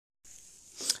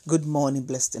Good morning,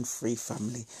 Blessed and Free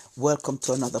family. Welcome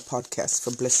to another podcast for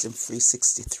Blessed and Free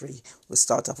 63. We'll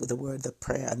start off with a word of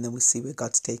prayer and then we see where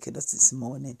God's taking us this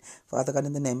morning. Father God,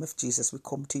 in the name of Jesus, we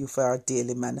come to you for our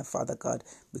daily manna, Father God,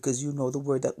 because you know the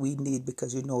word that we need,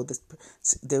 because you know the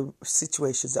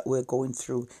situations that we're going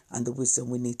through and the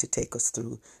wisdom we need to take us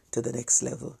through to the next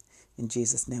level. In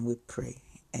Jesus' name we pray.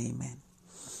 Amen.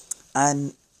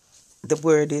 And the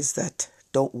word is that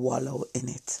don't wallow in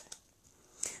it.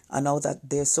 I know that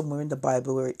there's somewhere in the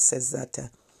Bible where it says that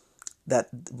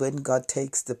when God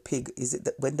takes the pig, is it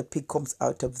that when the pig comes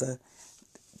out of the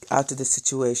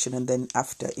situation and then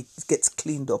after it gets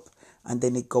cleaned up and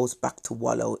then it goes back to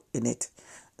wallow in it.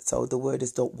 So the word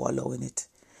is don't wallow in it.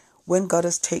 When God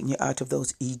has taken you out of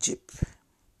those Egypt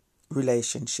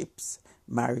relationships,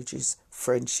 marriages,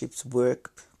 friendships,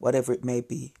 work, whatever it may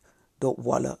be, don't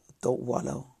wallow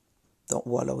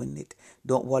in it.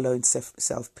 Don't wallow in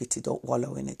self-pity. Don't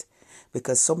wallow in it.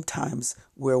 Because sometimes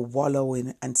we're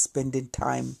wallowing and spending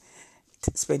time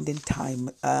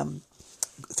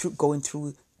through going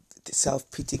through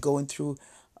self-pity, going through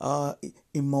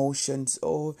emotions.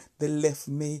 Oh, they left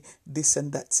me, this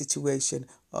and that situation.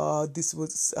 This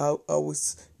was,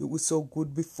 it was so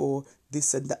good before,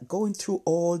 this and that. Going through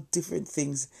all different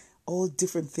things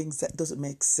that doesn't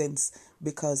make sense,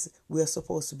 because we are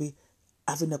supposed to be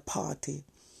having a party,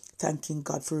 thanking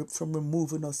God from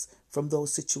removing us from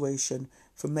those situations,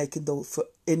 for making those, for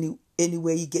any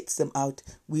way He gets them out.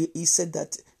 He said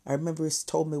that, I remember He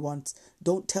told me once,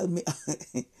 don't tell me.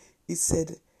 He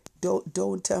said,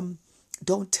 don't tell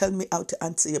me how to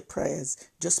answer your prayers.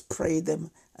 Just pray them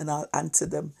and I'll answer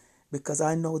them, because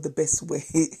I know the best way.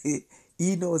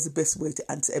 He knows the best way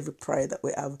to answer every prayer that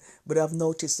we have. But I've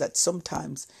noticed that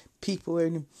sometimes people were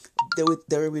in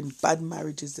bad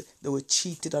marriages, they were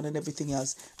cheated on and everything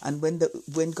else. And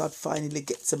when God finally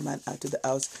gets a man out of the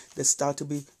house, they start to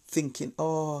be thinking,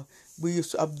 oh, we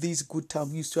used to have these good times,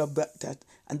 we used to have that,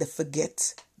 and they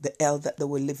forget the hell that they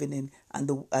were living in, and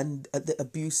the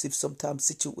abusive some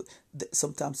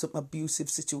abusive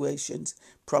situations.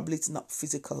 Probably it's not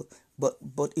physical, but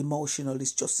emotional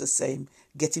is just the same.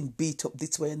 Getting beat up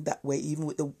this way and that way, even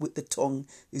with the tongue,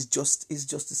 is just the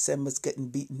same as getting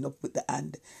beaten up with the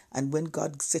hand. And when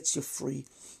God sets you free,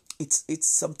 it's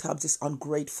sometimes it's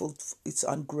ungrateful. It's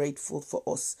ungrateful for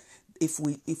us if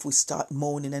we start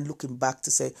moaning and looking back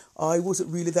to say, oh, it wasn't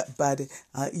really that bad.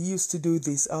 He used to do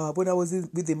this. When I was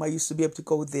with him, I used to be able to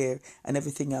go there and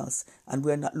everything else. And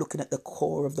we're not looking at the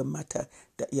core of the matter,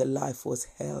 that your life was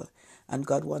hell. And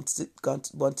God wants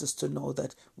us to know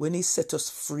that when He set us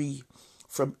free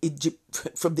from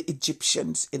the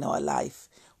Egyptians in our life,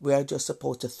 we are just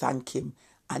supposed to thank Him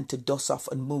and to dust off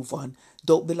and move on.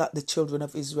 Don't be like the children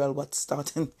of Israel, what's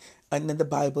starting. And then the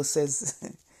Bible says,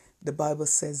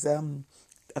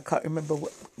 I can't remember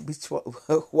what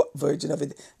version of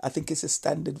it. I think it's a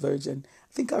standard version.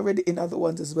 I think I read it in other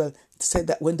ones as well. It said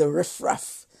that when the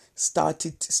riffraff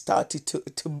started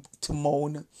to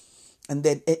moan, and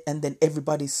then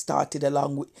everybody started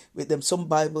along with them. One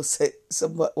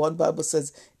Bible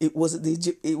says it wasn't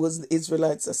the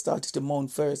Israelites that started to mourn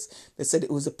first. They said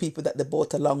it was the people that they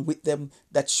brought along with them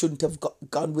that shouldn't have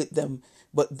gone with them.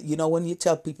 But you know, when you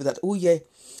tell people that, oh yeah,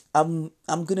 I'm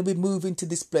gonna be moving to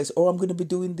this place, or I'm gonna be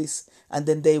doing this, and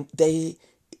then they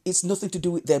it's nothing to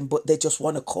do with them, but they just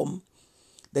want to come.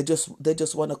 They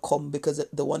just want to come because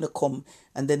they want to come,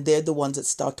 and then they're the ones that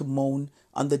start to moan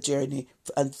on the journey,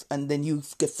 and then you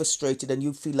get frustrated and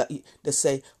you feel like they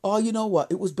say, oh, you know what,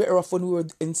 it was better off when we were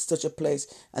in such a place,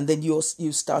 and then you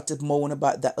start to moan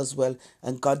about that as well.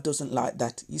 And God doesn't like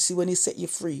that. You see, when He set you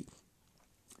free,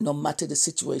 no matter the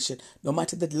situation, no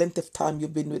matter the length of time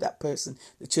you've been with that person.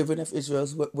 The children of Israel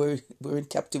were in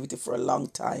captivity for a long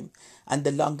time. And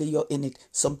the longer you're in it,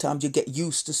 sometimes you get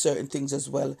used to certain things as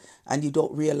well. And you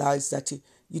don't realize that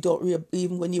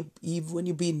even when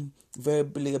you're being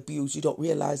verbally abused, you don't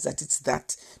realize that it's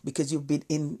that, because you've been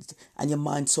in and your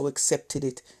mind so accepted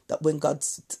it, that when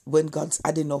God's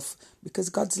had enough, because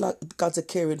God's a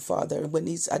caring Father, and when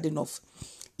He's had enough,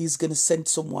 He's going to send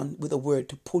someone with a word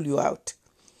to pull you out.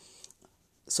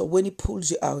 So when He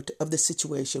pulls you out of the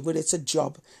situation, whether it's a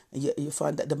job, and you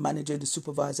find that the manager, the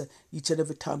supervisor, each and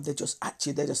every time they just at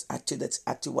you, that's at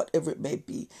you, whatever it may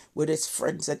be. Whether it's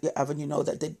friends that you have, and you know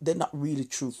that they're not really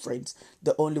true friends.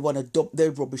 They only want to dump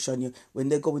their rubbish on you when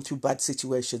they're going through bad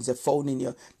situations. They're phoning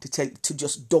you to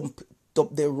just dump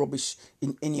their rubbish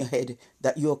in your head,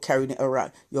 that you're carrying it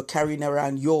around. You're carrying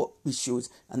around your issues,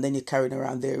 and then you're carrying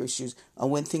around their issues. And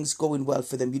when things going well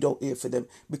for them, you don't hear for them,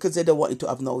 because they don't want you to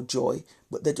have no joy,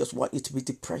 but they just want you to be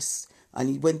depressed.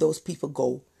 And when those people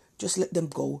go, just let them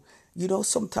go.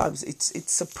 sometimes it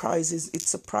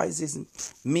surprises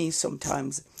me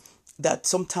sometimes that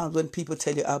sometimes when people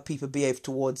tell you how people behave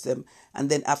towards them, and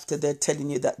then after they're telling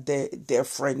you that they're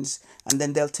friends, and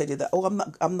then they'll tell you that, oh,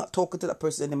 I'm not talking to that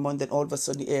person anymore, and then all of a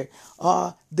sudden you hear,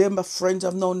 they're my friends,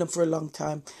 I've known them for a long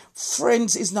time.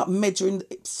 Friends are not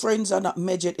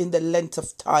measured in the length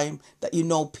of time that you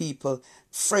know people.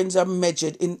 Friends are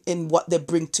measured in what they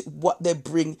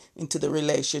bring into the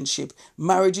relationship.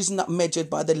 Marriage is not measured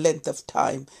by the length of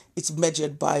time. It's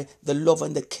measured by the love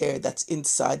and the care that's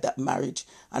inside that marriage.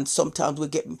 And sometimes we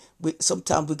get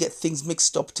things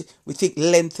mixed up. We think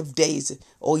length of days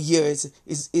or years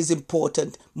is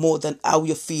important more than how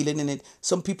you're feeling in it.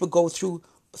 Some people go through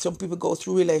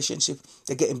relationship.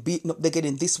 They're getting beaten up. They're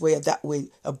getting this way or that way,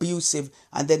 abusive,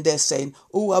 and then they're saying,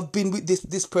 "Oh, I've been with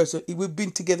this person. We've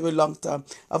been together a long time.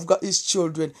 I've got his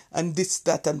children and this,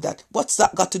 that, and that." What's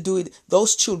that got to do with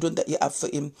those children that you have for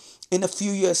him? In a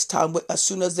few years' time, as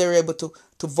soon as they're able to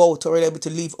vote or able to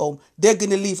leave home, they're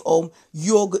gonna leave home.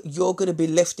 You're gonna be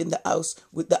left in the house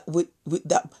with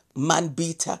that man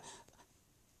beater,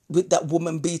 with that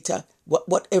woman beater,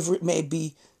 whatever it may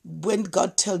be. When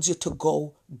God tells you to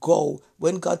go, go.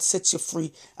 When God sets you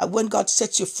free, and when God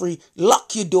sets you free,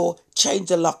 lock your door, change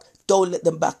the lock. Don't let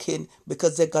them back in,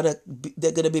 because they're gonna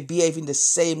be behaving the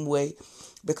same way.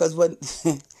 Because when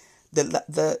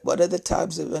the one of the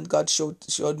times when God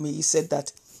showed me, He said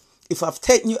that if I've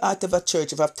taken you out of a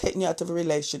church, if I've taken you out of a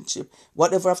relationship,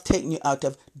 whatever I've taken you out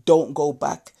of, don't go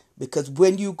back. Because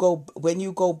when you go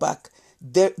back,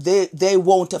 they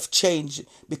won't have changed,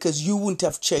 because you wouldn't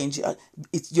have changed.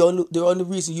 It's the only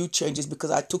reason you change is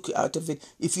because I took you out of it.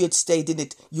 If you had stayed in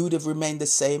it, you would have remained the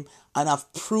same. And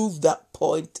I've proved that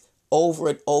point over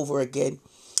and over again,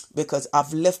 because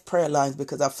I've left prayer lines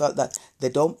because I felt that they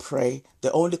don't pray. They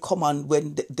only come on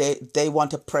when they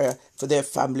want a prayer for their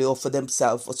family or for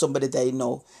themselves or somebody they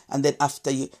know. And then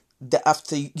after you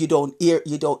don't hear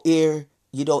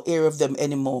of them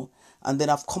anymore. And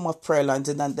then I've come off prayer lines,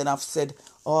 and then I've said,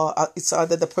 it's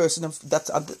either the person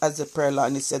that's as a prayer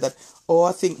line. He said that,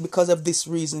 I think because of this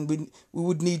reason, we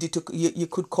would need you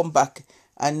could come back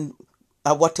and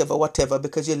whatever,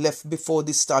 because you left before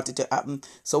this started to happen.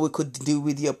 So we could deal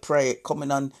with your prayer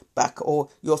coming on back. Or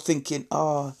you're thinking,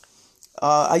 I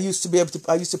used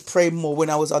to pray more when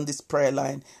I was on this prayer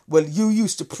line. Well, you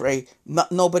used to pray,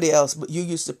 not nobody else, but you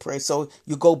used to pray. So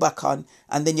you go back on,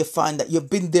 and then you find that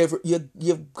you've been there,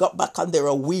 you've got back on there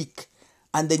a week,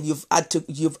 and then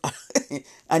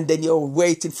and then you're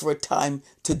waiting for a time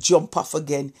to jump off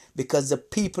again, because the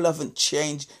people haven't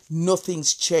changed.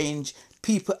 Nothing's changed.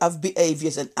 People have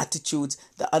behaviors and attitudes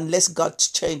that unless God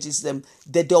changes them,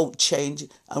 they don't change.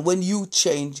 And when you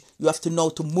change, you have to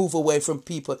know to move away from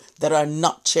people that are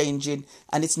not changing.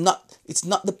 And it's not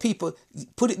the people.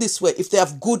 Put it this way: if they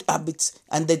have good habits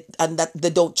and that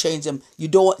they don't change them, you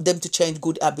don't want them to change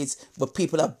good habits. But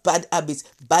people have bad habits,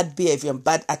 bad behavior, and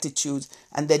bad attitudes.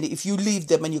 And then if you leave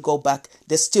them and you go back,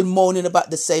 they're still moaning about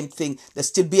the same thing. They're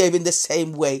still behaving the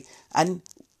same way. And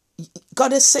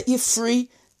God has set you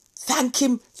free. Thank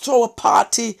Him, throw a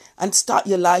party and start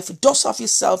your life. Dust off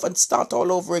yourself and start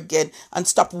all over again, and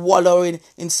stop wallowing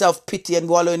in self-pity and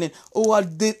wallowing in,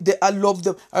 I love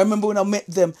them. I remember when I met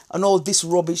them and all this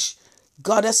rubbish.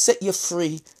 God has set you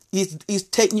free. He's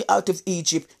taken you out of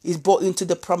Egypt. He's brought you into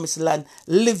the promised land.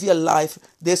 Live your life.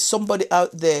 There's somebody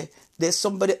out there.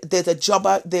 There's a job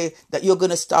out there that you're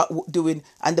going to start doing,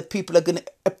 and the people are going to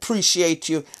appreciate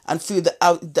you and feel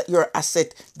that you're an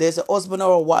asset. There's a husband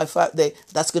or a wife out there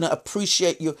that's going to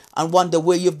appreciate you and wonder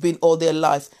where you've been all their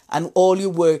life, and all you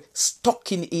were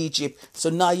stuck in Egypt. So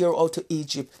now you're out of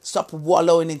Egypt. Stop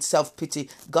wallowing in self-pity.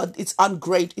 God,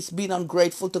 it's being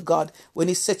ungrateful to God when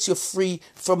He sets you free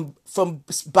from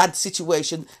bad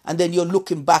situation, and then you're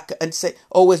looking back and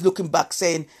always looking back,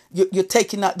 saying you're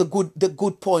taking out the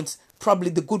good points.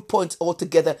 Probably the good points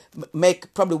altogether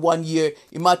make probably 1 year.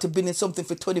 You might have been in something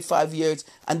for 25 years,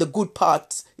 and the good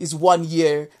part is 1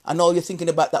 year, and all you're thinking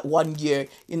about that 1 year.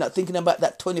 You're not thinking about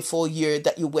that 24 year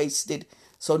that you wasted.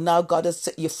 So now God has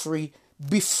set you free.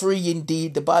 Be free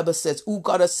indeed. The Bible says, who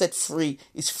God has set free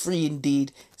is free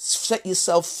indeed. Set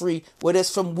yourself free, whether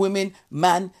it's from women,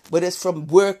 man, whether it's from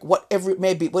work, whatever it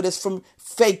may be, whether it's from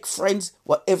fake friends,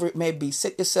 whatever it may be.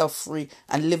 Set yourself free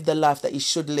and live the life that you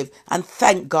should live. And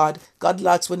thank God. God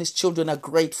likes when His children are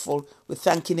grateful. We're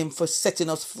thanking Him for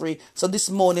setting us free. So this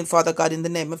morning, Father God, in the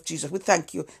name of Jesus, we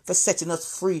thank You for setting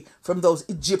us free from those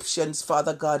Egyptians,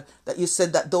 Father God, that You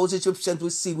said that those Egyptians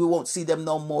we won't see them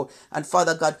no more. And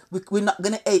Father God, we're not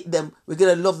going to hate them. We're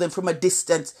going to love them from a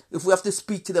distance. If we have to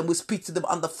speak to them, we speak to them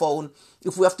on the phone,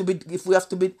 if we have to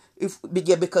be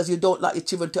yeah, because you don't like your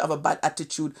children to have a bad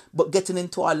attitude, but getting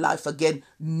into our life again,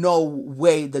 no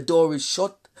way. The door is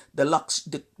shut. The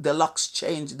locks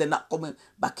change. They're not coming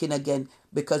back in again,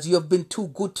 because you have been too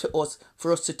good to us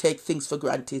for us to take things for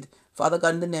granted. Father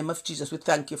God, in the name of Jesus, we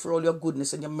thank you for all your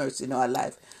goodness and your mercy in our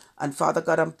life. And Father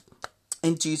God,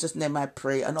 in Jesus' name I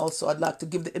pray. And also I'd like to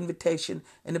give the invitation,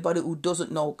 anybody who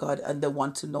doesn't know God and they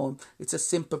want to know him, it's a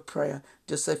simple prayer.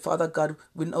 Just say, Father God,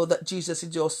 we know that Jesus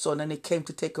is your son and he came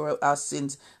to take away our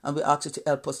sins, and we ask you to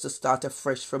help us to start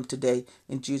afresh from today.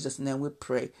 In Jesus' name we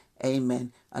pray.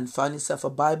 Amen. And find yourself a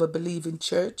Bible believing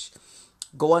church.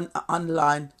 Go on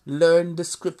online, learn the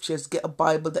scriptures, get a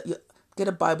Bible that you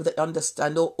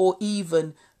understand, or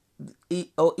even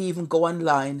go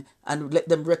online and let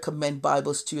them recommend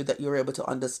Bibles to you that you're able to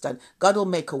understand. God will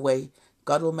make a way.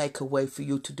 God will make a way for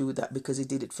you to do that, because he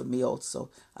did it for me also.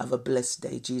 Have a blessed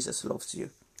day. Jesus loves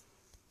you.